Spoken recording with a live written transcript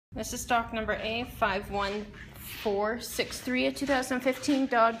This is stock number A51463, a 2015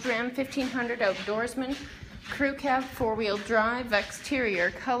 Dodge Ram 1500 Outdoorsman. Crew cab, four-wheel drive,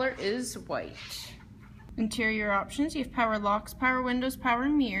 exterior color is white. Interior options, you have power locks, power windows, power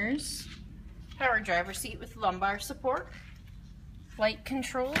mirrors, power driver seat with lumbar support, flight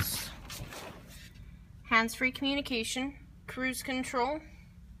controls, hands-free communication, cruise control,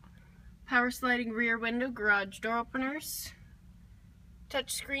 power sliding rear window, garage door openers,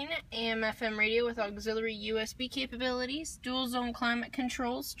 touchscreen, AM/FM radio with auxiliary USB capabilities, dual zone climate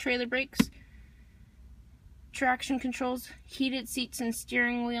controls, trailer brakes, traction controls, heated seats and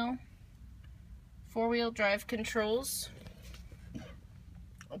steering wheel, four-wheel drive controls.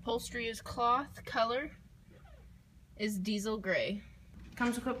 Upholstery is cloth, color is diesel gray.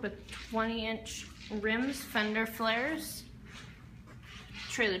 Comes equipped with 20-inch rims, fender flares,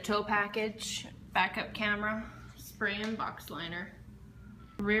 trailer tow package, backup camera, spray and box liner.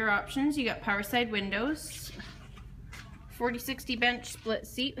 Rear options, you got power side windows, 40/60 bench split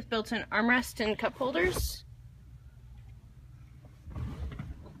seat with built-in armrest and cup holders,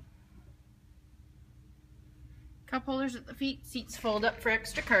 cup holders at the feet, seats fold up for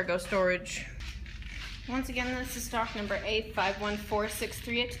extra cargo storage. Once again, this is stock number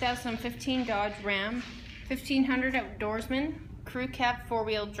A51463, a 2015 Dodge Ram 1500 Outdoorsman. Crew cab,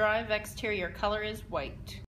 four-wheel drive, exterior color is white.